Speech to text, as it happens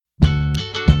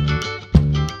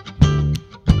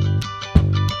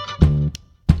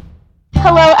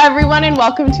Hello, everyone, and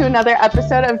welcome to another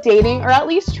episode of Dating, or at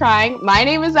least Trying. My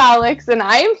name is Alex, and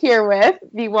I am here with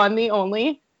the one, the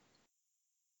only.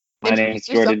 My name is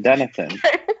Jordan Dennison.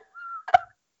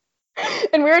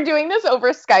 And we're doing this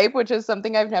over Skype, which is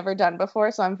something I've never done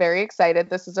before, so I'm very excited.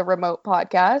 This is a remote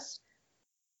podcast.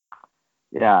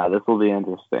 Yeah, this will be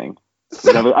interesting.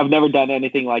 I've never done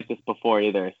anything like this before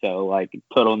either, so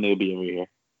total newbie over here.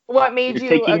 What made You're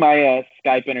taking my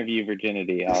Skype interview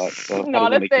virginity, Alex. So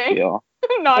Not a thing.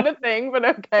 Not a thing, but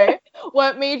okay.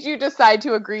 What made you decide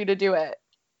to agree to do it?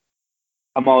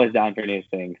 I'm always down for new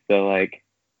things. So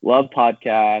love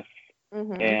podcasts,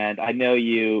 and I know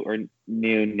you or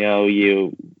know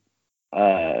you.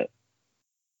 So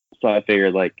I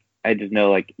figured I just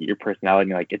know your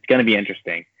personality. It's gonna be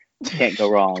interesting. Can't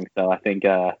go wrong. So I think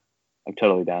I'm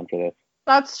totally down for this.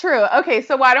 That's true. Okay,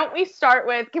 so why don't we start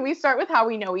with? Can we start with how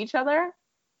we know each other?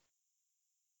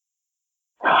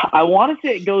 I want to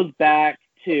say it goes back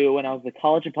to when I was the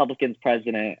College Republicans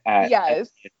president at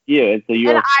you. And so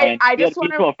you're a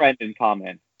mutual friend in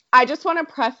common. I just want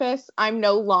to preface, I'm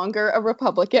no longer a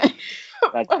Republican.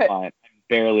 That's fine. I'm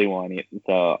barely one,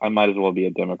 so I might as well be a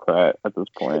Democrat at this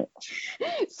point.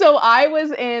 So I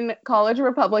was in College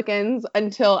Republicans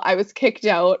until I was kicked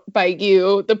out by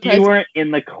you, the president. You weren't in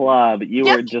the club. You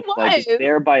were just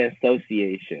there by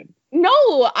association.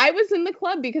 No, I was in the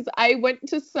club because I went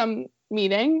to some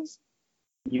meetings.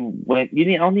 I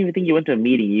don't even think you went to a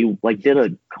meeting. You did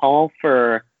a call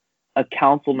for a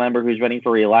council member who's running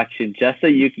for re-election just so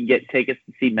you can get tickets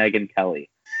to see Megyn Kelly.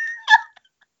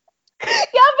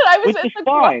 Yeah, but I was in the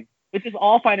club. Which is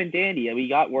all fine and dandy, and we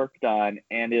got work done,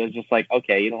 and it was just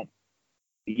okay, you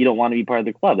don't want to be part of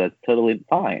the club. That's totally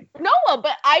fine. No,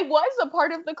 but I was a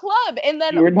part of the club, and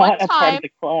then you were not a part of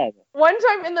the club. One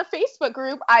time in the Facebook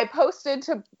group, I posted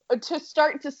to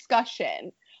start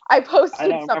discussion. I posted I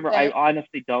don't something. Remember. I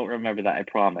honestly don't remember that. I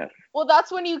promise. Well,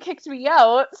 that's when you kicked me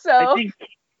out. So I didn't kick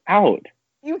out.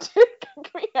 You did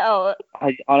kick me out.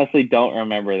 I honestly don't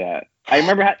remember that. I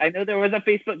know there was a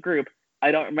Facebook group.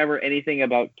 I don't remember anything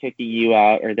about kicking you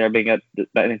out or there being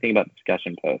anything about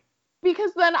discussion posts.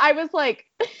 Because then I was like,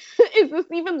 is this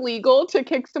even legal to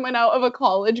kick someone out of a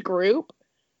college group?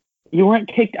 You weren't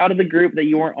kicked out of the group that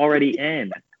you weren't already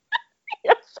in.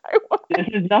 Yes, I was. This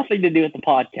has nothing to do with the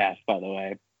podcast, by the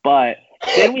way. But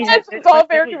then it's all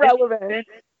very relevant.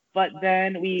 But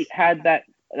then we had that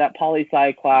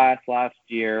poli-sci class last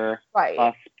year. Right.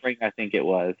 Last spring, I think it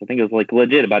was. I think it was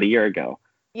legit about a year ago.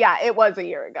 Yeah, it was a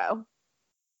year ago.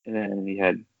 And then we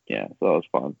had, so that was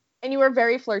fun. And you were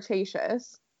very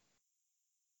flirtatious.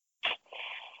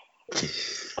 Did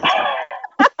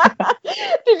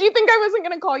you think I wasn't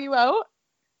going to call you out?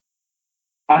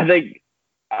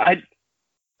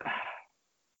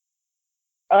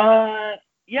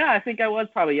 Yeah, I think I was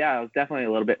probably, I was definitely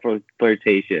a little bit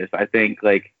flirtatious. I think,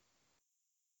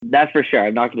 that's for sure.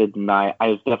 I'm not going to deny I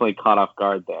was definitely caught off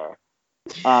guard there.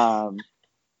 But,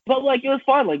 it was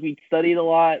fun. We studied a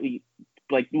lot.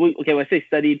 When I say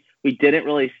studied, we didn't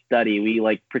really study. We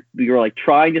were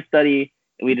trying to study,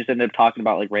 and we just ended up talking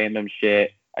about random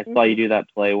shit. I saw you do that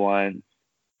play once.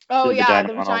 Oh yeah,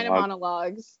 the vagina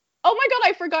monologues. Oh my god,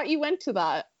 I forgot you went to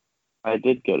that. I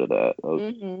did go to that.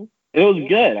 It was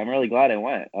good. I'm really glad I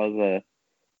went. That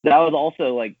was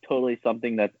also totally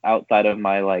something that's outside of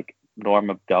my norm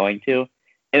of going to,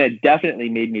 and it definitely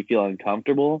made me feel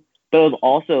uncomfortable. But it was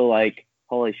also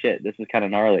holy shit, this is kind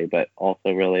of gnarly, but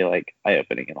also really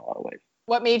eye-opening in a lot of ways.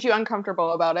 What made you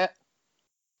uncomfortable about it?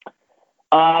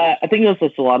 I think it was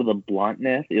just a lot of the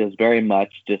bluntness. It was very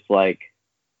much just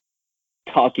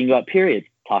talking about periods,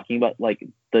 talking about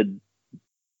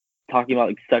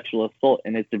sexual assault,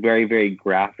 and it's very, very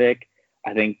graphic.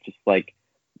 I think just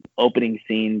opening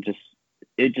scene,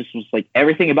 it just was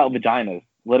everything about vaginas,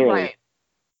 literally.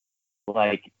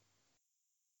 Right.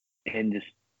 And just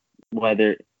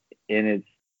whether it's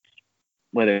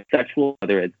sexual,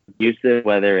 whether it's abusive,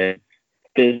 whether it's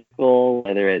physical,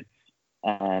 whether it's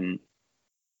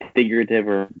figurative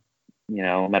or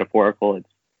metaphorical, it's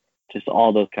just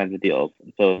all those kinds of deals.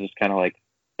 And so it's just kind of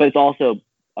but it's also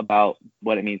about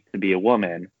what it means to be a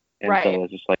woman, and so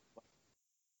it's just a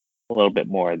little bit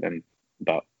more than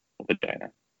about a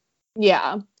vagina.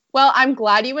 Yeah. Well, I'm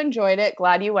glad you enjoyed it.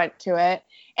 Glad you went to it.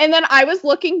 And then I was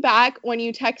looking back when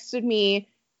you texted me,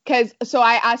 so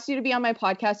I asked you to be on my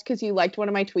podcast because you liked one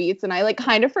of my tweets, and I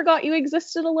kind of forgot you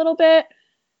existed a little bit.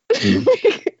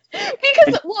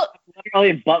 Because, well,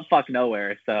 literally buttfuck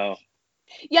nowhere, so.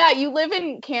 Yeah, you live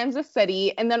in Kansas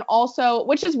City, and then also,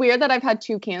 which is weird that I've had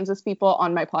two Kansas people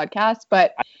on my podcast,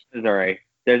 but. Missouri.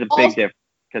 There's a big difference,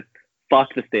 because fuck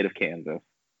the state of Kansas.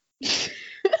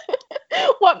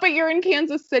 What? But you're in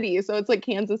Kansas City, so it's like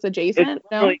Kansas adjacent. It's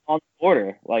really on the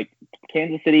border. Like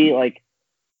Kansas City, like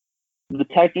the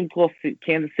technical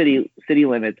Kansas City city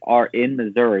limits are in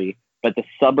Missouri, but the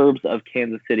suburbs of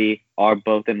Kansas City are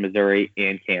both in Missouri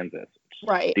and Kansas.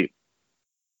 Right. Dude.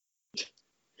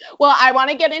 Well, I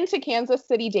want to get into Kansas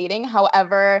City dating.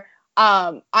 However,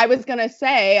 I was going to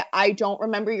say I don't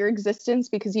remember your existence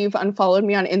because you've unfollowed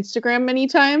me on Instagram many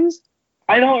times.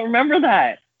 I don't remember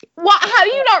that. What? How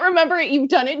do you not remember it? You've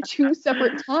done it 2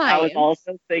 separate times. I was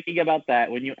also thinking about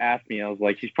that when you asked me. I was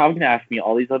like, she's probably going to ask me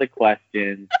all these other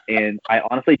questions. And I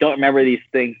honestly don't remember these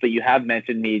things, but you have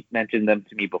mentioned them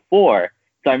to me before.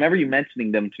 So I remember you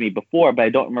mentioning them to me before, but I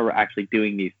don't remember actually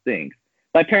doing these things.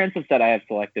 My parents have said I have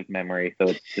selective memory, so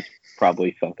it's just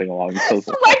probably something along those lines.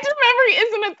 Selective memory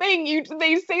isn't a thing.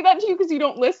 They say that to you because you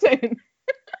don't listen.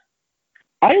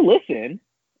 I listen.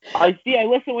 I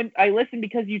listen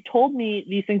because you told me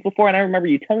these things before, and I remember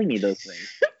you telling me those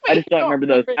things. I just don't remember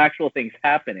those actual things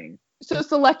happening. So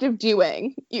selective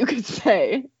doing, you could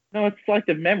say. No, it's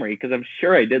selective memory because I'm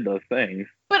sure I did those things.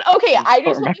 But okay, I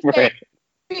just want to say, it.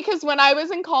 Because when I was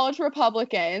in college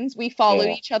Republicans, we followed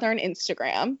each other on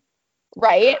Instagram,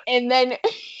 right? And then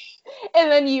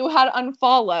you had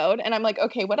unfollowed, and I'm like,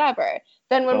 okay, whatever.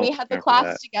 Then when we had the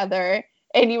class together,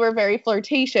 and you were very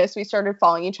flirtatious, we started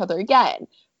following each other again.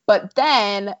 But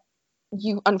then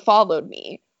you unfollowed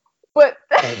me. But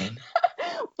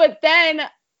then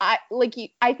I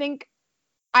think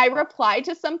I replied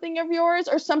to something of yours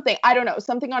or something. I don't know,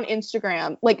 something on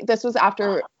Instagram. Like this was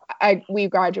after we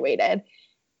graduated.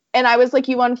 And I was like,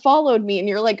 you unfollowed me, and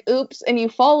you're like, oops, and you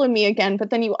followed me again, but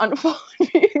then you unfollowed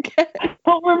me again. I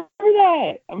don't remember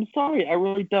that. I'm sorry, I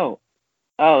really don't.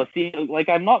 Oh, see, like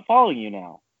I'm not following you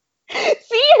now.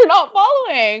 See, you're not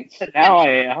following. Now I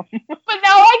am. But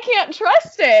now I can't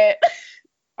trust it.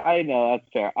 I know, that's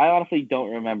fair. I honestly don't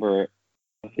remember.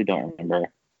 This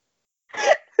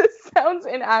sounds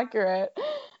inaccurate.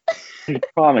 I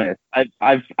promise.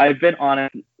 I've been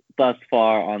honest thus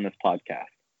far on this podcast.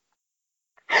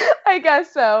 I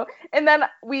guess so. And then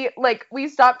we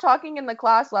stopped talking in the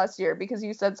class last year because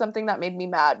you said something that made me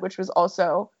mad, which was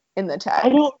also in the text. I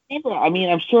don't remember. I mean,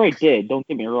 I'm sure I did. Don't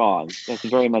get me wrong. That's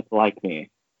very much like me.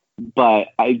 But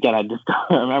I just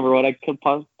don't remember what I could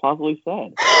possibly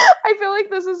said. I feel like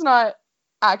this is not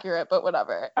accurate, but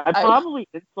whatever. I probably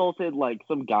insulted like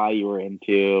some guy you were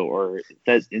into, or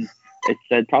said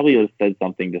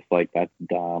something just like that's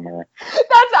dumb, or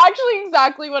that's actually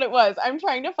exactly what it was. I'm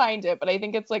trying to find it, but I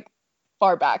think it's like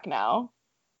far back now.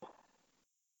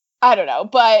 I don't know,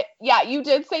 but yeah, you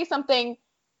did say something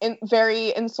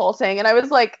very insulting, and I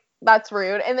was like, that's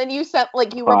rude. And then you said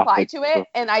you replied to it,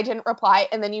 and I didn't reply,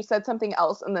 and then you said something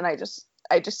else, and then I just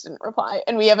didn't reply,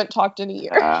 and we haven't talked in a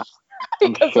year.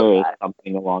 I'm sure it's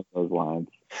something along those lines.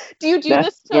 Do you do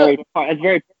this to? That's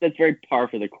very par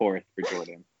for the course for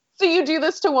Jordan. So you do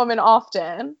this to women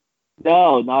often?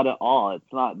 No, not at all.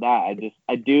 It's not that.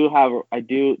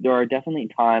 There are definitely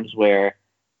times where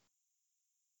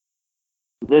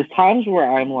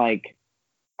I'm like,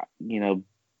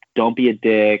 don't be a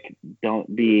dick.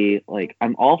 Don't be like,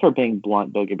 I'm all for being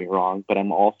blunt. Don't get me wrong, but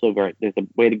I'm also there's a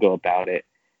way to go about it,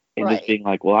 and just being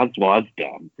like, that's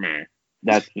dumb.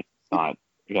 That's just not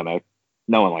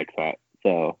no one likes that.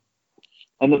 So.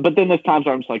 But then there's times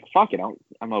where I'm just like, fuck it,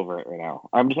 I'm over it right now.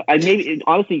 It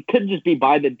honestly could just be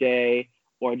by the day,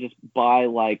 or just by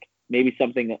like maybe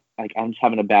something like I'm just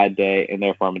having a bad day, and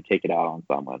therefore I'm gonna take it out on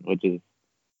someone, which is.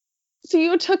 So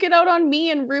you took it out on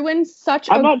me and ruined such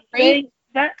I'm a not great saying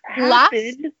that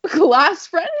happened. Class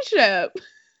friendship.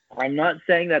 I'm not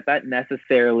saying that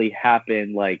necessarily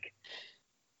happened, like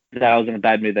that I was in a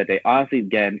bad mood that day. Honestly,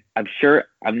 again,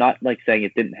 I'm not like saying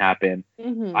it didn't happen.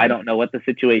 Mm-hmm. I don't know what the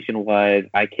situation was.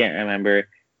 I can't remember.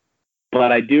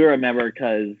 But I do remember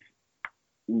because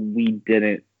we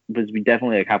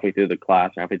definitely like halfway through the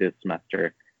class or halfway through the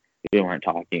semester, we weren't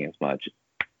talking as much.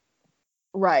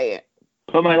 Right.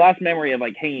 But my last memory of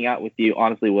like hanging out with you,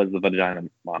 honestly, was the vagina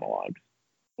monologue.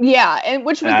 Yeah, and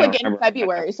which was like in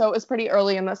February, so it was pretty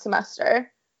early in the semester.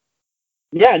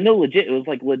 Yeah, no, legit. It was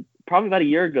like probably about a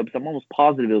year ago, because I'm almost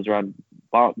positive it was around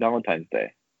Valentine's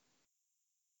Day.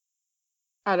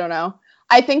 I don't know.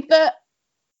 I think the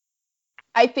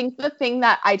thing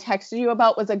that I texted you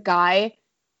about was a guy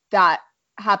that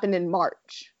happened in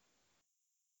March.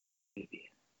 Maybe.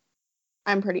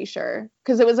 I'm pretty sure.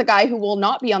 Because it was a guy who will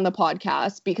not be on the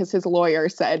podcast because his lawyer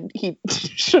said he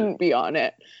shouldn't be on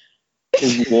it.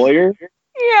 His lawyer?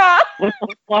 Yeah. What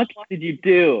the fuck did you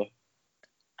do?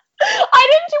 I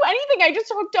didn't do anything. I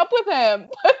just hooked up with him.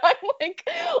 But I'm like,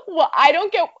 well, I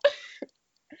don't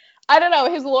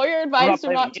know. His lawyer advised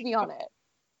him not to be on it.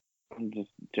 I'm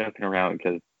just joking around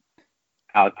because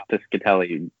Alex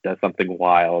Piscatelli does something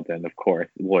wild, and of course,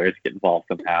 lawyers get involved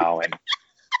somehow. And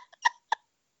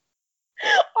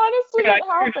Honestly, yeah, it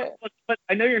happened. but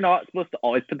I know you're not supposed to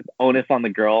always put the onus on the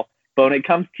girl, but when it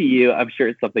comes to you, I'm sure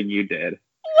it's something you did.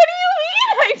 What do you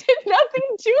mean? I did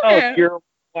nothing to him.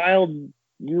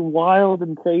 You're wild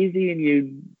and crazy,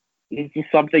 and it's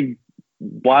just something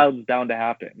wild's bound to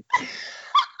happen.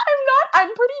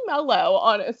 I'm pretty mellow,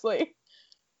 honestly.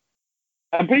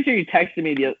 I'm pretty sure you texted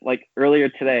me like earlier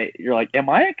today. You're like, "Am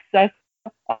I excessive?"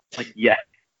 I'm like, yes,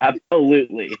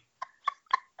 absolutely.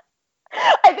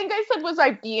 I think I said, was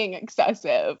I being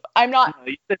excessive? I'm not. No,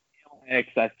 you said am I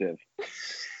excessive.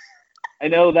 I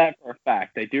know that for a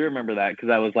fact. I do remember that because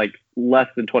that was like less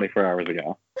than 24 hours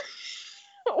ago.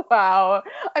 Wow.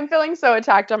 I'm feeling so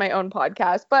attacked on my own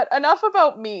podcast, but enough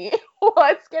about me.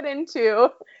 Let's get into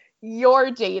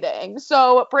your dating.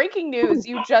 So, breaking news,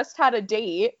 you just had a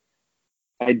date.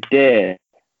 I did.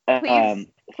 Please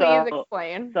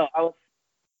explain. So I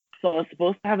was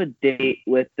supposed to have a date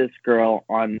with this girl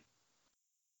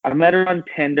I met her on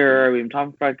Tinder. We've been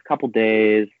talking for like a couple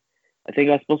days. I think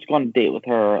I was supposed to go on a date with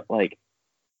her like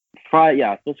Friday. Yeah,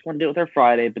 I was supposed to go on a date with her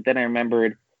Friday, but then I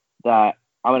remembered that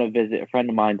I'm going to visit a friend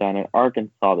of mine down in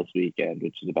Arkansas this weekend,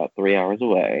 which is about 3 hours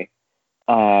away.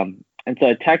 And so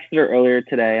I texted her earlier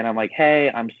today, and I'm like, hey,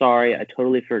 I'm sorry. I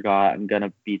totally forgot. I'm going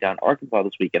to be down in Arkansas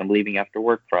this weekend. I'm leaving after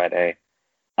work Friday.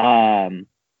 Are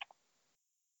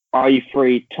you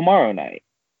free tomorrow night?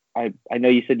 I know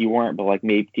you said you weren't, but like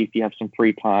maybe if you have some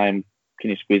free time, can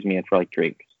you squeeze me in for like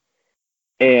drinks?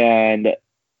 And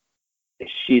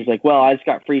she's like, well, I just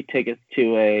got free tickets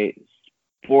to a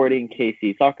Sporting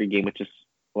KC soccer game, which is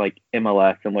like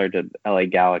MLS, similar to LA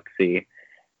Galaxy.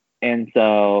 And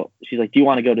so she's like, do you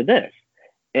want to go to this?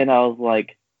 And I was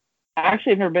like,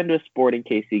 actually, I've never been to a Sporting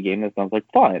KC game. That sounds like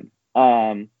fun.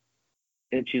 And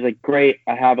she's like, great.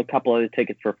 I have a couple other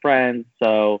tickets for friends.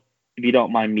 So if you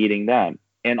don't mind meeting them.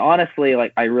 And honestly,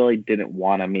 like, I really didn't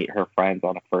want to meet her friends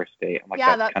on a first date. I'm like,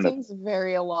 yeah, that seems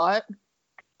very a lot.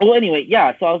 Well, anyway,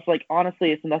 yeah. So I was like,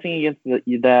 honestly, it's nothing against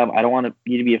them. I don't want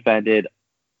you to be offended.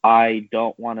 I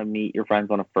don't want to meet your friends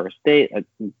on a first date.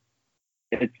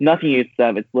 It's nothing against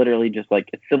them. It's literally just like,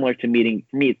 it's similar to meeting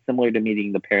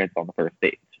the parents on the first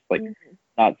date. It's just like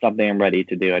not something I'm ready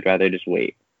to do. I'd rather just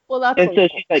wait. Well, that's and so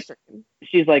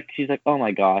she's like, oh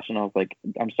my gosh. And I was like,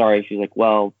 I'm sorry. She's like,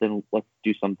 well, then let's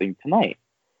do something tonight.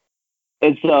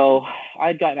 And so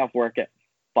I'd gotten off work at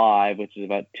 5, which is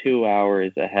about 2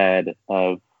 hours ahead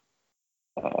of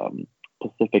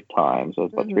Pacific time. So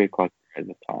it's about 3 o'clock at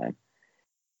the time.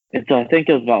 And so I think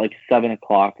it was about like 7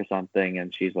 o'clock or something.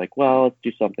 And she's like, well, let's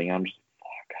do something. I'm just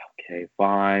okay,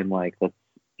 fine. Like, let's,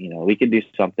 we can do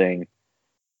something.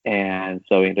 And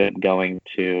so we ended up going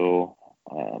to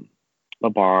a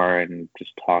bar and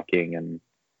just talking and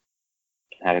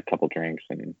had a couple drinks,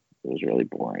 and it was really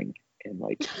boring. And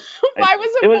like, why was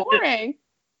it boring?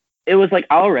 It was like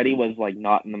I already was like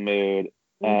not in the mood.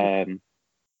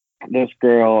 This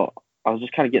girl, I was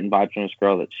just kind of getting vibes from this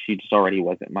girl that she just already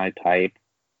wasn't my type.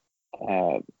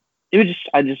 I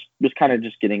just was kind of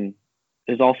just getting.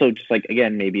 There's also just like,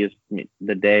 again, maybe it's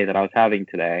the day that I was having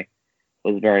today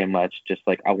was very much just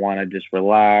like I want to just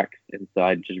relax, and so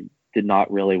I just did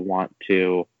not really want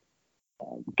to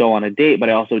go on a date, but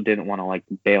I also didn't want to like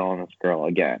bail on this girl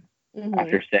again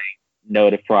after saying no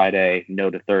to Friday, no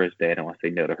to Thursday. I don't want to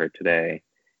say no to her today.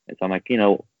 And so I'm like,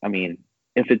 I mean,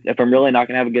 if I'm really not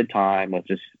gonna have a good time, let's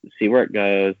just see where it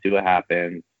goes, see what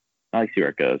happens. Not like see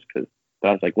where it goes, but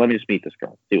I was like, let me just meet this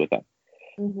girl, see what's up.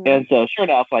 And so sure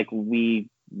enough, like we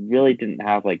really didn't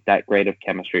have like that great of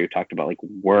chemistry. We talked about like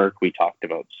work, we talked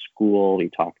about school, we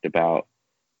talked about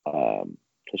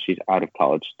because she's out of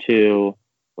college too.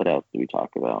 What else did we talk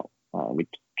about?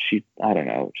 I don't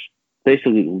know.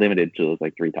 Basically limited to those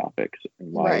like 3 topics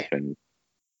in life, and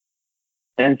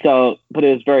so, but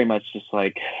it was very much just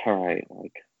like, all right,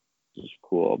 like this is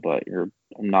cool, but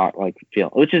I'm not like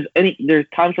feeling. There's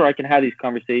times where I can have these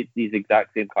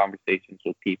exact same conversations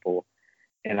with people,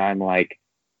 and I'm like,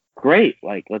 great,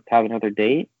 like let's have another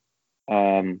date.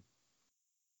 But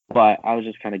I was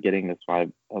just kind of getting this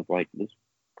vibe of like this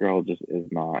girl just is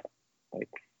not like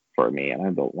for me, and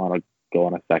I don't want to go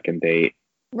on a second date.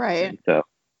 Right. And so,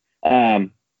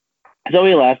 so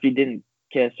we left. We didn't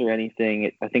kiss or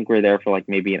anything. I think we were there for like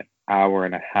maybe an hour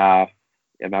and a half,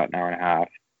 about an hour and a half.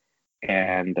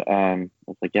 And I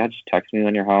was like, yeah, just text me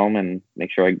when you're home and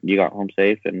make sure you got home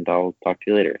safe, and I'll talk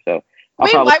to you later. So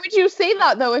why would you say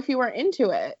that though if you weren't into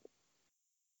it?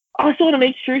 I just want to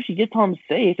make sure she gets home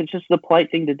safe. It's just the polite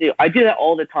thing to do. I do that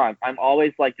all the time. I'm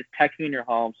always like, just text me when you're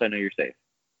home so I know you're safe.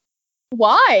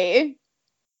 Why?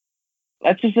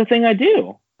 That's just the thing I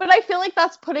do. But I feel like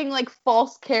that's putting like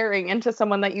false caring into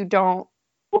someone that you don't.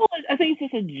 Well, I think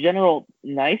it's just a general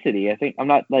nicety. I think I'm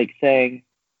not like saying,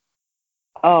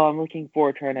 "Oh, I'm looking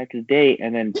forward to our next date,"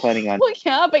 and then planning on. Well,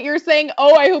 yeah, but you're saying,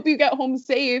 "Oh, I hope you get home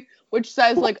safe," which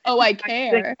says Well, like, "Oh, I I think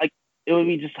care." like it would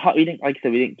be just we didn't like I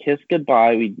said we didn't kiss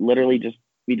goodbye. We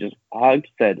just hugged,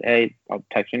 said, "Hey, I'll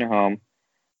text you when you're home,"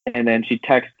 and then she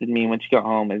texted me when she got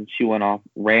home, and she went off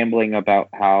rambling about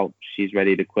how she's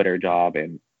ready to quit her job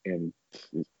and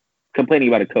complaining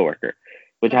about a coworker,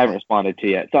 which I haven't responded to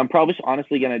yet. So I'm probably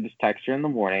honestly gonna just text her in the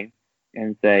morning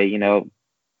and say,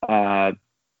 uh,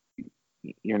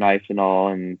 you're nice and all,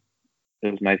 and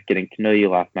it was nice getting to know you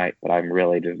last night, but I'm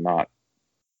really just not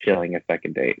feeling a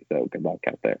second date. So good luck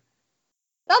out there.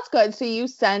 That's good. So you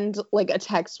send like a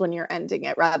text when you're ending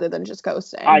it rather than just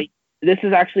ghosting. This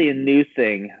is actually a new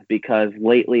thing because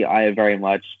lately I have very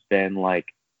much been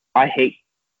like I hate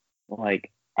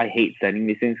I hate sending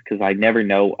these things because I never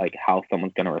know like how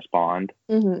someone's gonna respond.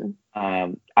 This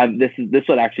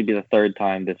would actually be the third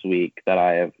time this week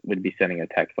that would be sending a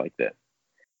text like this.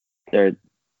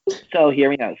 So hear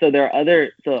me out. So there are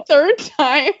other third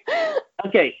time.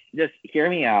 Okay, just hear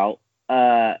me out.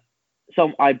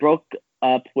 So I broke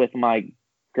up with my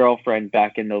girlfriend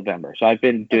back in November. So I've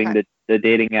been doing the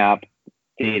dating app,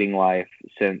 dating life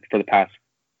for the past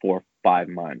 4-5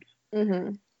 months.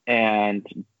 And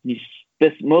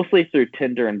this mostly through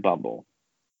Tinder and Bumble.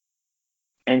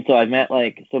 And so I've met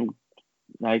like some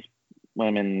nice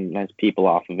women, nice people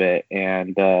off of it.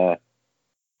 And so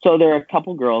there are a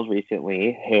couple girls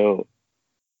recently who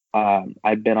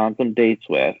I've been on some dates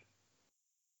with.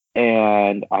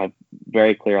 And I'm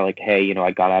very clear, like, hey,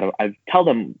 I tell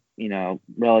them,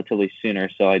 relatively sooner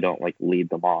so I don't like lead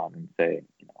them on and say,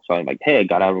 so I'm like, hey, I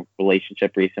got out of a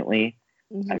relationship recently.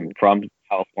 I'm from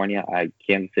California.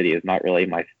 Kansas City is not really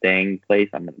my staying place.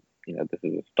 This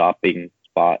is a stopping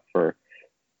spot for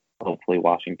hopefully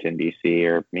Washington, D.C.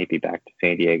 or maybe back to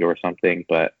San Diego or something.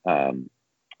 But so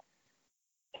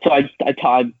I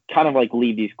kind of like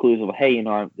leave these clues of, hey,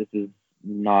 this is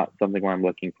not something where I'm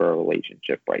looking for a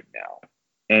relationship right now.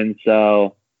 And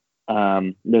so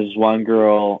there's one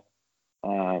girl,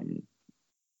 fuck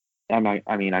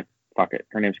it.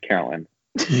 Her name's Carolyn.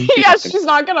 Yeah, she's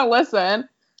not going to listen.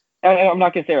 I'm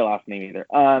not going to say her last name either.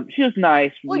 She was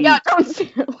nice. Well, yeah, don't say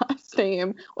her last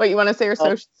name. Wait, you want to say her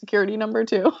social security number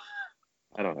too?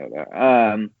 I don't know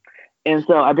that. And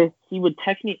so she would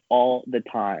text me all the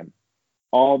time.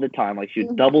 Like she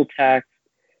would double text.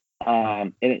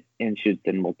 And she would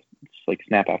then just like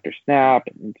snap after snap,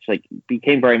 and it's like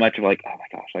became very much of like, oh my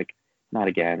gosh, like not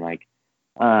again, like,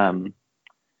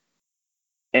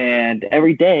 and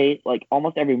every day, like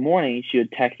almost every morning, she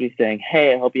would text me saying,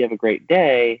 hey, I hope you have a great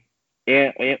day,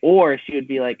 or she would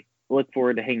be like, look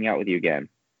forward to hanging out with you again,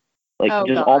 like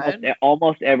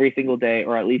almost every single day,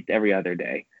 or at least every other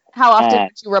day. How often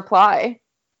did you reply?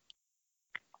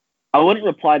 I wouldn't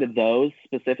reply to those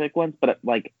specific ones, but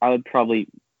like I would probably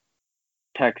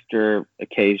text her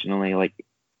occasionally. Like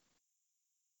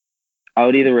I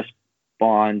would either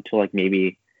respond to like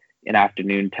maybe an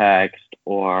afternoon text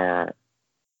or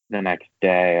the next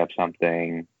day of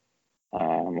something,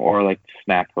 or like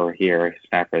snap her here,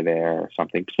 snap her there, or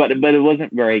something. But it was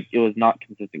not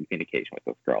consistent communication with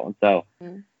this girl. And so,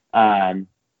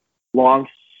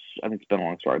 it's been a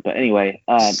long story, but anyway,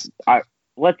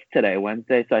 what's today?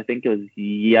 Wednesday. So I think it was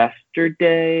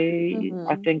yesterday.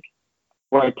 I think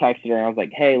where I texted her and I was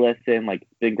like, hey, listen, like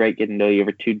it's been great getting to know you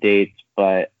over 2 dates,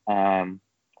 but don't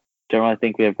really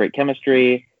think we have great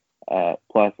chemistry.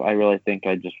 Plus, I really think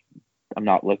I'm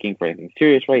not looking for anything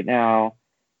serious right now,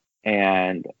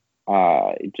 and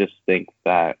I just think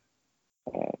that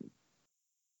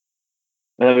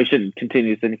we shouldn't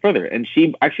continue this any further. And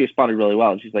she actually responded really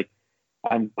well. And she's like,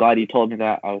 I'm glad you told me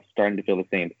that. I was starting to feel the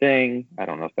same thing. I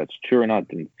don't know if that's true or not. It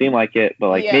didn't seem like it, but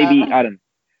like maybe I don't.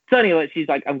 So anyway, she's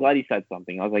like, I'm glad you said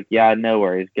something. I was like, yeah, no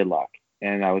worries. Good luck.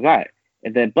 And I was all right.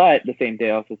 And then, but the same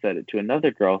day, I also said it to another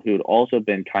girl who had also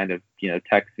been kind of,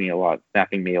 texting me a lot,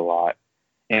 snapping me a lot.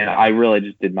 And I really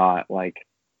just did not like,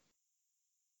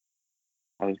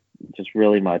 I was just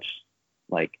really much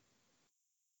like,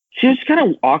 she was kind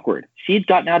of awkward. She'd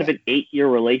gotten out of an 8-year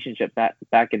relationship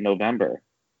back in November.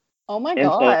 Oh my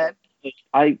God. So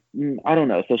I don't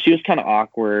know. So she was kind of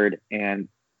awkward and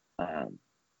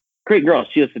great girl.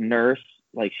 She was a nurse.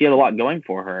 Like she had a lot going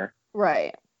for her.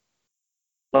 Right.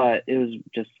 But it was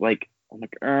just like, I'm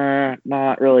like,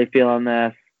 not really feeling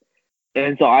this.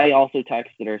 And so I also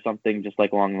texted her something just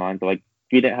like along the lines of like,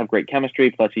 we didn't have great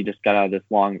chemistry. Plus, you just got out of this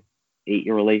long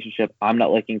 8-year relationship. I'm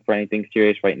not looking for anything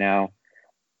serious right now.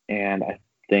 And I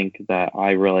think that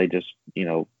I really just,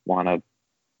 want to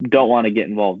don't want to get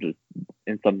involved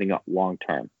in something long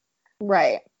term.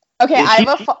 Right. Okay, I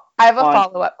have a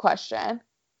follow-up question.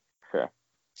 Sure.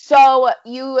 So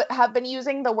you have been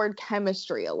using the word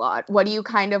chemistry a lot. What do you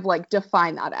kind of like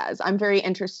define that as? I'm very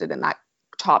interested in that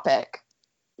topic.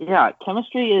 Yeah,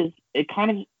 chemistry is it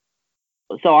kind of.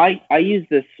 So I use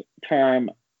this term.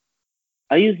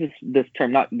 I use this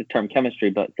term, not the term chemistry,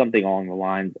 but something along the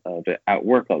lines of it at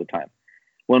work all the time.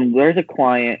 When there's a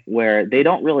client where they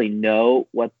don't really know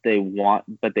what they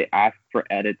want, but they ask for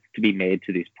edits to be made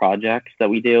to these projects that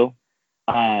we do,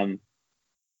 but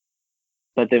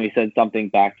then we send something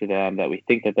back to them that we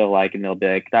think that they'll like, and they'll be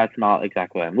like, that's not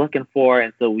exactly what I'm looking for.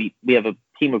 And so we have a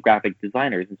team of graphic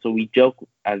designers, and so we joke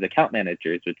as account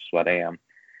managers, which is what I am.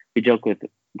 We joke with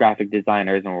graphic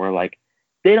designers, and we're like,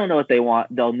 they don't know what they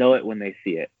want. They'll know it when they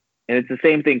see it. And it's the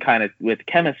same thing kind of with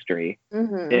chemistry.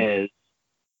 Is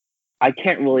I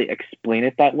can't really explain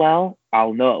it that well.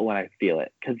 I'll know it when I feel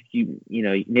it, because you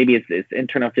know, maybe it's this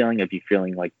internal feeling of you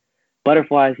feeling like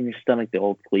butterflies in your stomach, the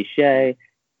old cliche.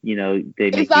 You know,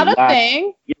 they make you laugh. Is that a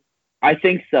thing? I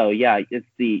think so. Yeah,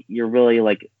 you're really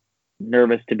like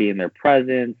nervous to be in their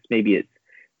presence. Maybe it's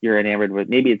you're enamored with.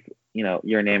 Maybe it's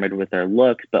you're enamored with their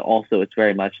looks, but also it's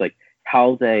very much like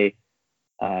how they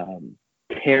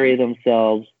carry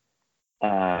themselves.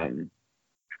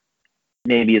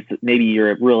 Maybe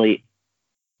you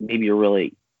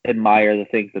really admire the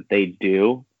things that they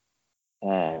do,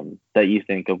 that you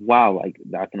think of, wow, like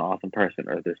that's an awesome person,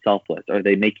 or they're selfless, or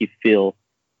they make you feel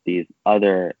these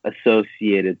other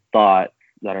associated thoughts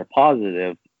that are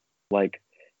positive. Like,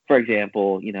 for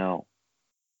example,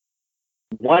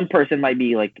 one person might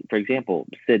be like, for example,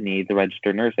 Sydney, the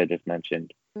registered nurse I just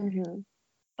mentioned.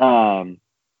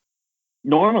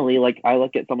 Normally, like, I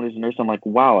look at someone who's a nurse, I'm like,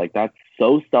 wow, like that's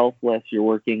so selfless. You're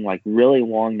working like really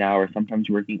long hours. Sometimes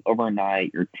you're working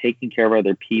overnight. You're taking care of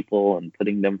other people and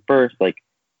putting them first. Like,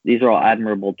 these are all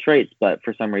admirable traits, but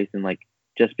for some reason, like,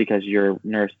 just because you're a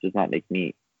nurse does not make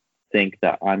me think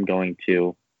that I'm going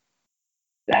to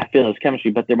feel this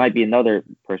chemistry. But there might be another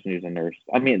person who's a nurse.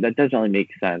 I mean, that doesn't really make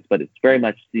sense, but it's very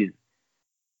much these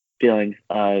feelings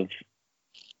of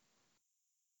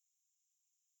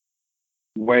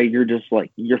where you're just like,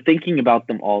 you're thinking about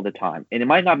them all the time. And it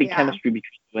might not be chemistry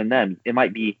between you and them. It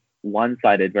might be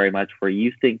one-sided very much, where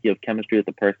you think you have chemistry with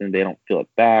the person, they don't feel it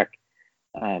back.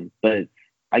 But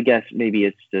I guess maybe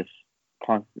it's just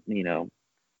constant,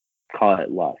 call it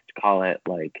lust, call it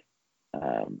like,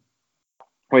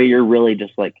 where you're really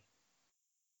just like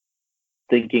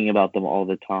thinking about them all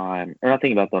the time, or not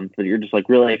thinking about them, but you're just like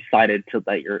really excited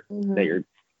that you're with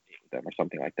them or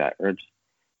something like that, or just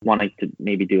wanting to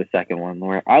maybe do a second one.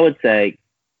 Where I would say,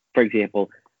 for example,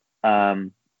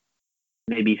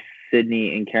 maybe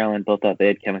Sydney and Carolyn both thought they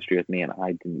had chemistry with me, and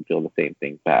I didn't feel the same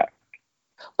thing back.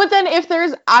 But then if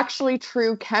there's actually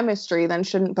true chemistry, then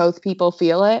shouldn't both people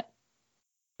feel it?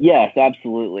 Yes,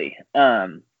 absolutely.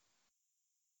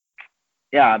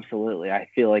 Yeah, absolutely. I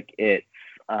feel like it's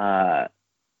that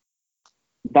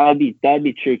would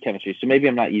be true chemistry. So maybe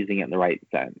I'm not using it in the right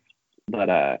sense,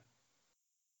 but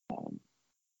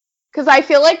because I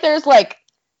feel like there's like,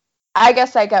 I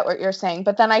guess I get what you're saying,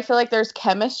 but then I feel like there's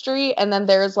chemistry, and then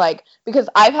there's like, because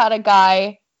I've had a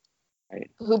guy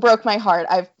who broke my heart.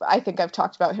 I think I've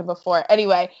talked about him before.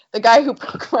 Anyway, the guy who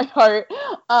broke my heart,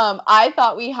 I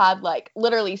thought we had like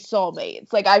literally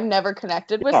soulmates. Like, I've never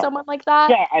connected with someone like that.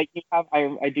 Yeah,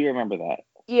 I do remember that.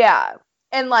 Yeah,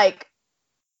 and like,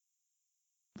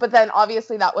 but then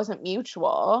obviously that wasn't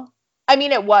mutual. I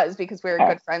mean, it was, because we were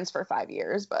good friends for 5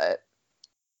 years, but.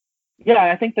 Yeah,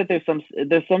 I think that there's some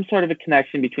sort of a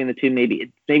connection between the two.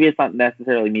 Maybe it's not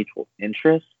necessarily mutual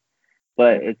interest,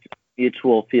 but it's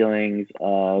mutual feelings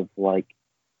of like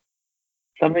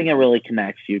something that really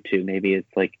connects you to. Maybe it's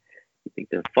like you think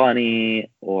they're funny,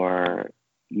 or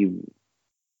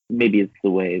maybe it's the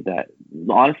way that,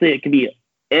 honestly, it could be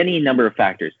any number of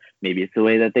factors. Maybe it's the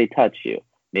way that they touch you.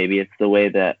 Maybe it's the way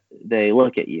that they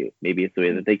look at you. Maybe it's the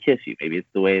way that they kiss you. Maybe it's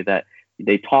the way that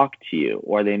they talk to you,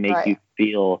 or they make you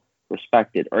feel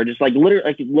respected, or just like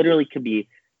literally could be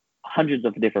hundreds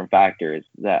of different factors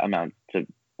that amount to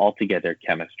altogether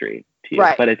chemistry to you.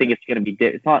 But I think it's going to be,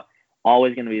 it's not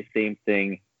always going to be the same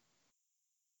thing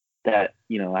that,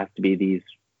 has to be these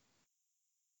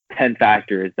 10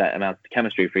 factors that amounts to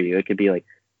chemistry for you. It could be like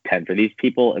 10 for these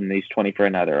people and these 20 for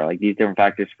another, or like these different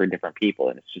factors for different people.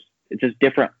 And it's just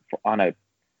different on a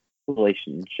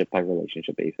relationship by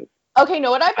relationship basis. Okay,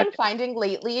 know what I've been finding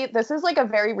lately? This is like a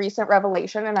very recent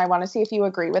revelation, and I want to see if you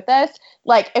agree with this.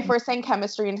 Like, if we're saying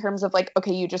chemistry in terms of like,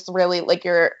 okay, you just really like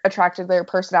you're attracted to their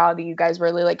personality, you guys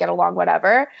really like get along,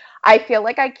 whatever. I feel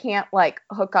like I can't like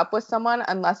hook up with someone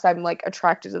unless I'm like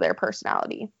attracted to their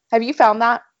personality. Have you found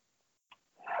that?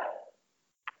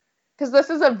 Because this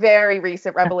is a very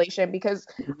recent revelation. Because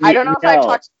I don't know if I've No,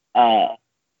 talked.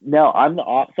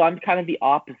 no, so I'm kind of the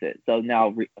opposite. So now,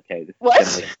 okay, this is gonna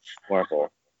What? be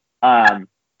horrible. Um,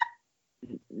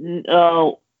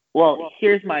 no, well,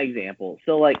 here's my example.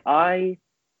 So like I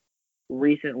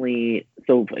recently,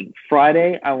 so like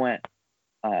Friday, I went.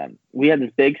 We had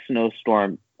this big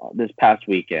snowstorm this past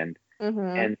weekend, Mm-hmm.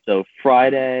 and so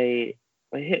Friday,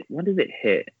 it hit. When did it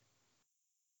hit?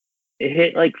 It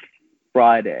hit like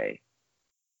Friday.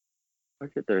 Or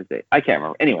is it Thursday? I can't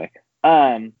remember. Anyway,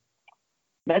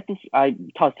 met this. I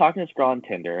was talking to this girl on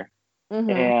Tinder, Mm-hmm.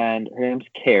 and her name's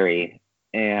Carrie,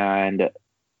 and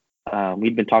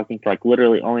we'd been talking for like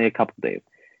literally only a couple days,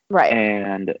 Right.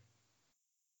 and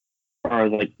or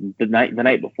like the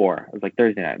night before, it was like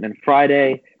Thursday night, and then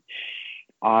Friday,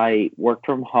 I worked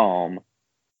from home,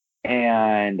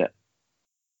 and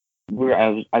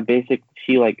I basically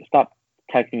she like stopped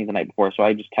texting me the night before, so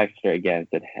I just texted her again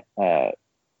and said,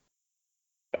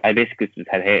 I basically just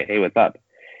said, hey, what's up? And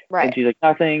Right. she's like,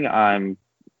 nothing. I'm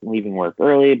leaving work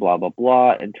early, blah, blah,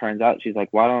 blah. And turns out she's like,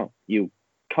 why don't you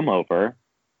come over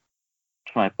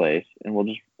to my place and we'll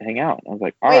just hang out? I was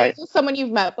like, all Wait, is right. this someone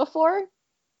you've met before?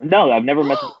 No, I've never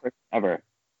met this person ever.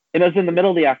 And it was in the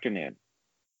middle of the afternoon.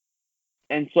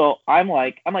 And so I'm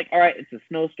like, all right, it's a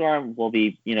snowstorm. We'll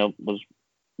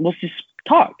just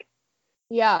talk.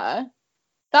 Yeah.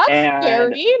 That's And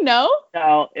scary, no?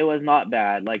 no, it was not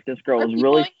bad. Like this girl Are was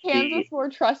people really in Kansas sweet. more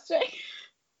trusting?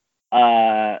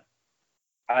 Uh,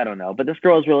 I don't know, but this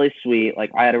girl was really sweet.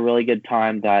 Like I had a really good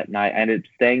time that night. I ended up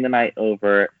staying the night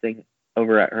over, staying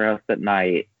over at her house that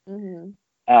night.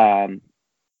 Mm-hmm. Um,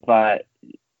 but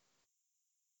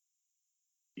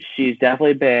she's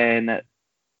definitely been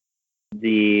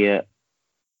the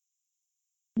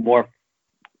more.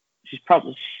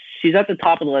 She's at the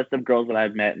top of the list of girls that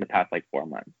I've met in the past like 4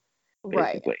 months,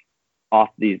 Right. basically, off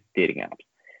these dating apps.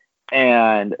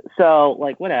 And so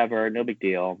like whatever, no big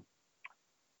deal.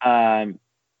 Um,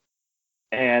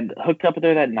 and hooked up with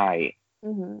her that night,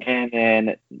 Mm-hmm. and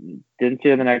then didn't see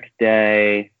her the next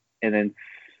day, and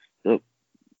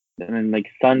then like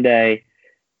Sunday,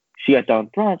 she got done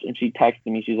with brunch and she texted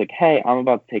me. She's like, "Hey, I'm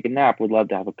about to take a nap. Would love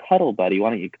to have a cuddle, buddy. Why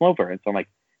don't you come over?" And so I'm like,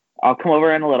 "I'll come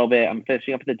over in a little bit. I'm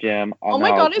finishing up at the gym. Oh my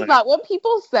God, is that what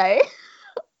people say?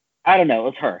 I don't know.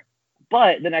 It was her."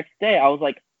 But the next day, I was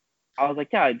like,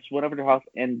 yeah, I just went over to her house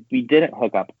and we didn't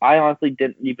hook up. I honestly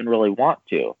didn't even really want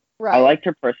to. I Right. liked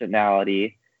her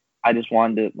personality. I just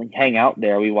wanted to like hang out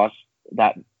there. We watched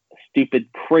that stupid,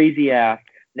 crazy ass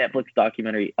Netflix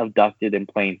documentary, Abducted in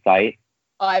Plain Sight.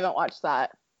 Oh, I haven't watched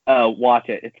that. Watch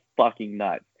it. It's fucking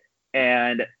nuts.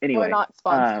 And We're anyway, not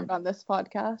sponsored on this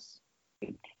podcast.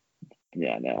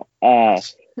 yeah, no.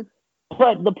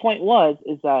 But the point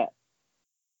is that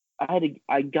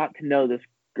I got to know this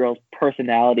girl's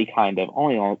personality kind of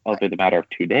only over the matter of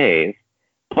 2 days.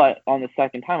 But on the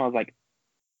second time, I was like,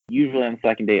 usually on the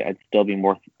second date, I'd still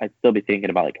be thinking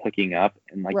about like hooking up.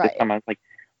 And like this Right. time I was like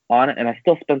on it, and I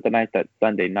still spent the night that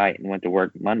Sunday night and went to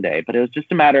work Monday. But it was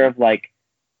just a matter of like,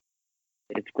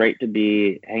 it's great to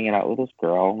be hanging out with this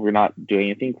girl. We're not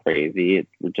doing anything crazy.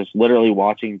 We're just literally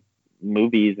watching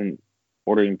movies and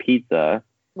ordering pizza.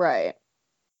 Right.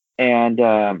 And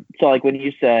so like when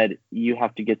you said you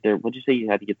have to get their, what'd you say you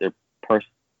had to get get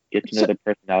to know So, their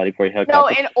personality before you hook no,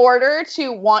 up? in order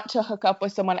to want to hook up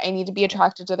with someone, I need to be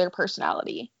attracted to their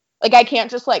personality. Like, I can't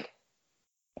just like,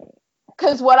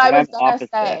 because what I And was I'm gonna opposite.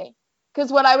 say,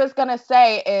 because what I was gonna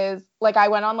say is like I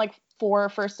went on like 4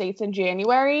 first dates in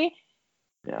January,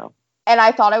 Yeah. and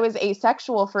I thought I was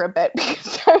asexual for a bit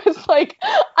because I was like,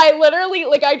 I literally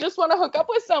like I just want to hook up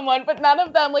with someone, but none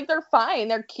of them like they're fine,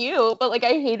 they're cute, but like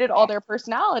I hated all their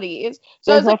personalities.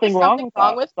 So I There's was like, nothing there's wrong something with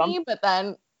wrong that. with me, but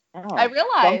then I Oh, some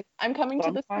realized I'm coming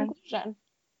to this sometimes conclusion.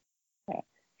 yeah.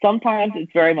 Sometimes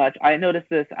it's very much. I noticed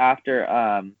this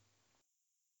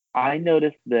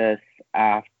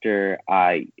after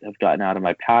I have gotten out of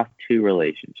my past two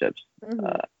relationships, Mm-hmm.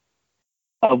 uh,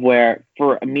 of where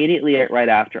for immediately right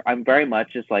after, I'm very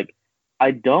much just like,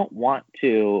 I don't want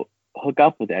to hook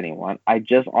up with anyone. I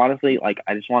just honestly like,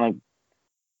 I just want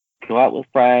to go out with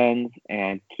friends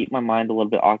and keep my mind a little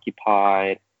bit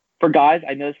occupied. For guys,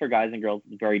 I notice for guys and girls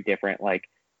it's very different. Like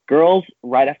girls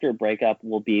right after a breakup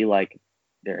will be like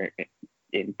they're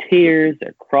in tears,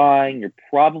 they're crying, you're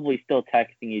probably still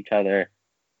texting each other.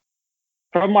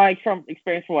 from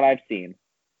experience from what I've seen,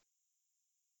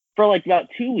 for like about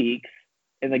 2 weeks,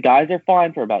 and the guys are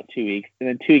fine for about 2 weeks, and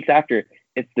then 2 weeks after,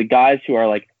 it's the guys who are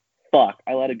like, fuck,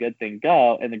 I let a good thing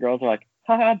go, and the girls are like,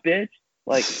 haha, bitch,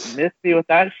 like, miss me with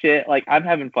that shit, like, I'm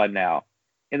having fun now,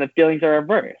 and the feelings are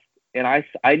reversed. And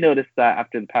I noticed that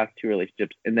after the past 2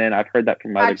 relationships, and then I've heard that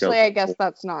from other girls. Actually, I guess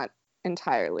that's not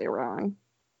entirely wrong.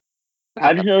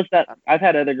 I've just noticed that I've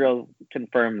had other girls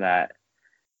confirm that,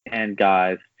 and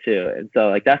guys too, and so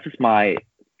like that's just my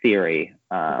theory.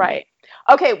 Right.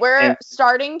 Okay, we're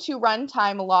starting to run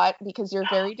time a lot because you're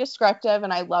very descriptive,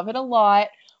 and I love it a lot.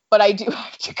 But I do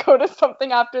have to go to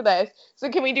something after this. So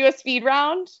can we do a speed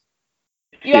round?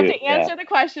 You have to answer the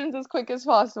questions as quick as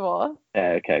possible.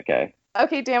 Okay.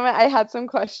 Okay, damn it. I had some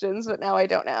questions, but now I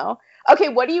don't know. Okay,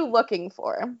 what are you looking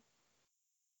for?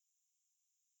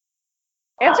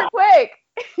 Answer quick.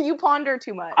 You ponder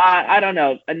too much. I don't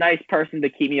know. A nice person to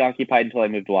keep me occupied until I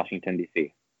move to Washington,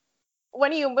 D.C.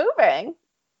 When are you moving?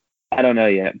 I don't know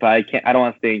yet, but I don't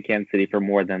want to stay in Kansas City for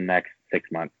more than the next 6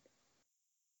 months.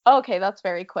 Okay, that's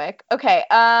very quick. Okay,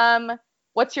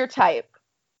 what's your type?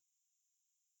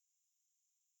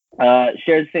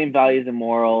 Share the same values and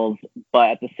morals,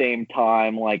 but at the same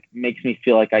time, like, makes me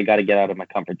feel like I got to get out of my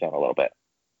comfort zone a little bit.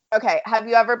 Okay, have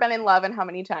you ever been in love, and how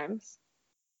many times?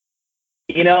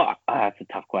 You know, that's a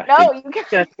tough question. No, you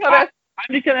gotta. I'm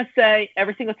just gonna say,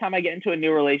 every single time I get into a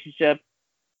new relationship,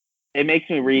 it makes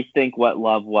me rethink what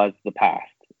love was the past.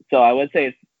 So I would say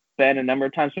it's been a number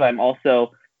of times, but I'm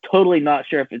also totally not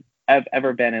sure if I've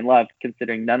ever been in love,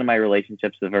 considering none of my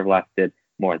relationships have ever lasted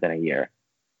more than a year.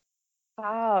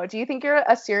 Wow. Do you think you're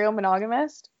a serial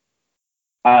monogamist?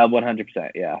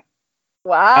 100%, yeah.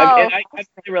 Wow. I've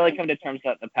really come to terms with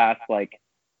that in the past, like,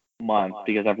 month,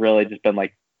 because I've really just been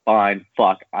like, fine,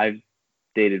 fuck, I've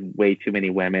dated way too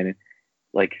many women,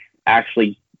 like,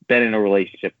 actually been in a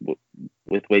relationship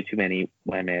with way too many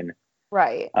women.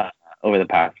 Right. Over the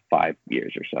past 5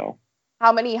 years or so.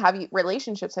 How many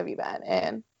relationships have you been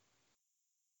in?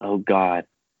 Oh, God.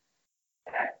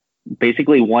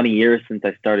 Basically 1 year since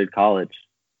I started college.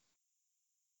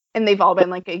 And they've all been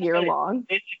like a year long?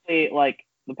 Basically, like,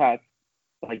 the past,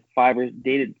 like,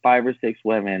 dated 5 or 6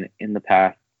 women in the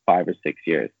past 5 or 6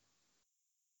 years.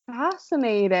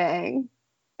 Fascinating.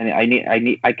 And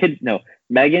I could know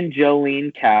Megan,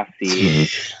 Jolene, Cassie.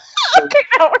 Okay,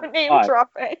 now we're name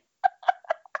dropping.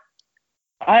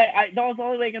 That was the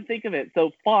only way I can think of it.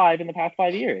 So 5 in the past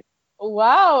 5 years.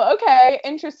 Wow. Okay.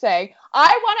 Interesting.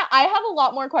 I have a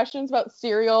lot more questions about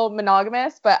serial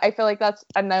monogamous, but I feel like that's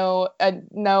a new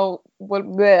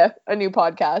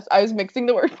podcast. I was mixing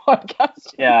the word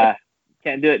podcast. Yeah.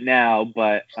 Can't do it now,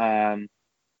 but I'm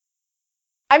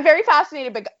very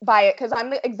fascinated by it because I'm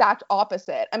the exact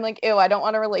opposite. I'm like, ew, I don't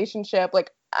want a relationship.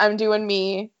 Like, I'm doing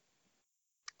me.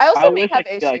 I also may have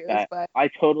issues, like that. But I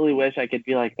totally wish I could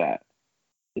be like that.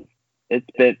 It's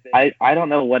been, I don't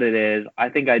know what it is. I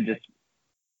think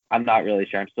I'm not really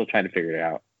sure. I'm still trying to figure it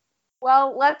out.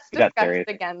 Well, let's discuss it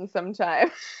again sometime.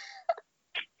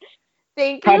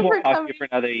 Thank Probably you for coming. For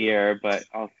another year, but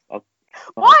I'll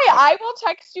Why? I will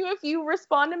text you if you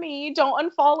respond to me.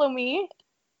 Don't unfollow me.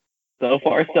 So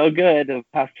far, so good. The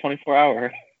past 24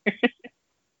 hours. What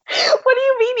do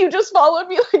you mean? You just followed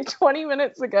me like 20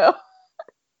 minutes ago.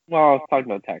 Well, I was talking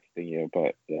about texting you,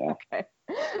 but yeah. Okay.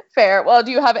 Fair. Well,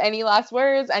 do you have any last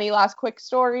words? Any last quick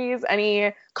stories?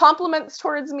 Any compliments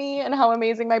towards me and how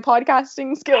amazing my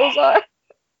podcasting skills are?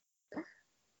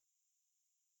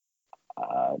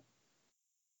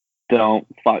 Don't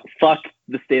fuck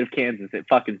the state of Kansas. It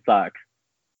fucking sucks.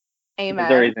 Amen.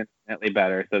 Missouri's infinitely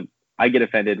better. So I get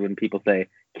offended when people say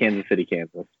Kansas City,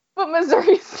 Kansas. But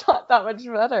Missouri's not that much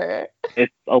better.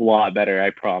 It's a lot better, I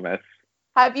promise.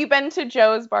 Have you been to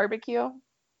Joe's Barbecue?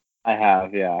 I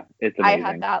have, yeah. It's amazing. I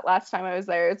had that last time I was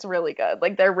there. It's really good.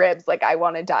 Like, their ribs, like, I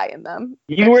want to die in them.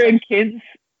 You were in Kansas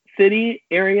City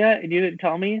area and you didn't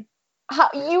tell me?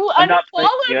 You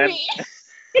unfollowed me.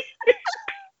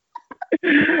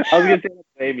 I was going to say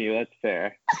blame you. That's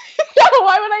fair. Yeah,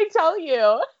 why would I tell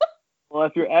you? Well,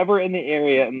 if you're ever in the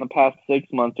area in the past 6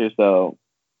 months or so,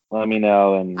 let me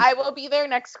know. And I will be there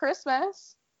next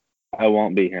Christmas. I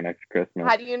won't be here next Christmas.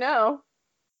 How do you know?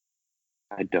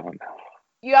 I don't know.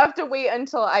 You have to wait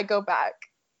until I go back.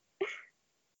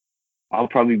 I'll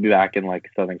probably be back in like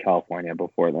Southern California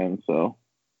before then, so.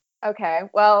 Okay.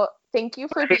 Well, thank you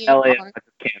for being LA on.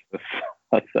 Kansas.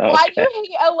 Why do you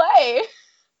hate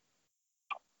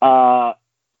LA?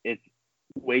 It's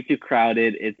way too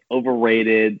crowded. It's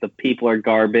overrated. The people are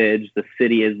garbage. The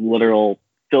city is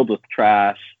filled with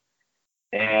trash.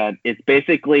 And it's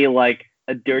basically like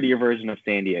a dirtier version of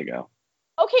San Diego.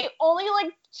 Okay, only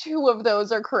like 2 of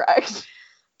those are correct.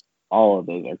 All of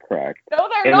those are correct. No,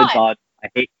 they're And not.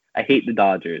 I hate the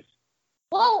Dodgers.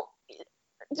 Well,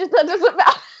 just that doesn't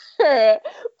matter.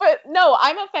 But no,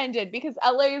 I'm offended because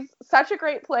LA's such a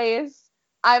great place.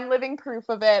 I'm living proof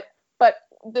of it. But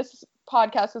this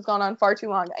podcast has gone on far too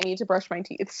long. I need to brush my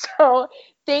teeth. So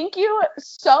thank you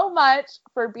so much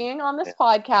for being on this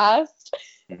podcast.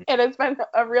 It has been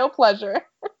a real pleasure.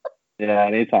 Yeah,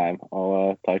 anytime.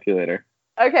 I'll talk to you later.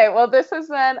 Okay, well, this has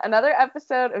been another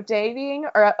episode of Dating,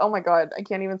 or oh my god, I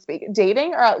can't even speak.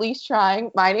 Dating, or at least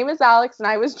trying. My name is Alex, and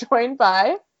I was joined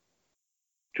by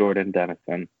Jordan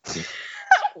Dennison.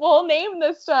 We'll name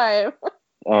this time.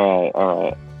 All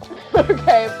right.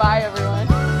 Okay, bye everyone.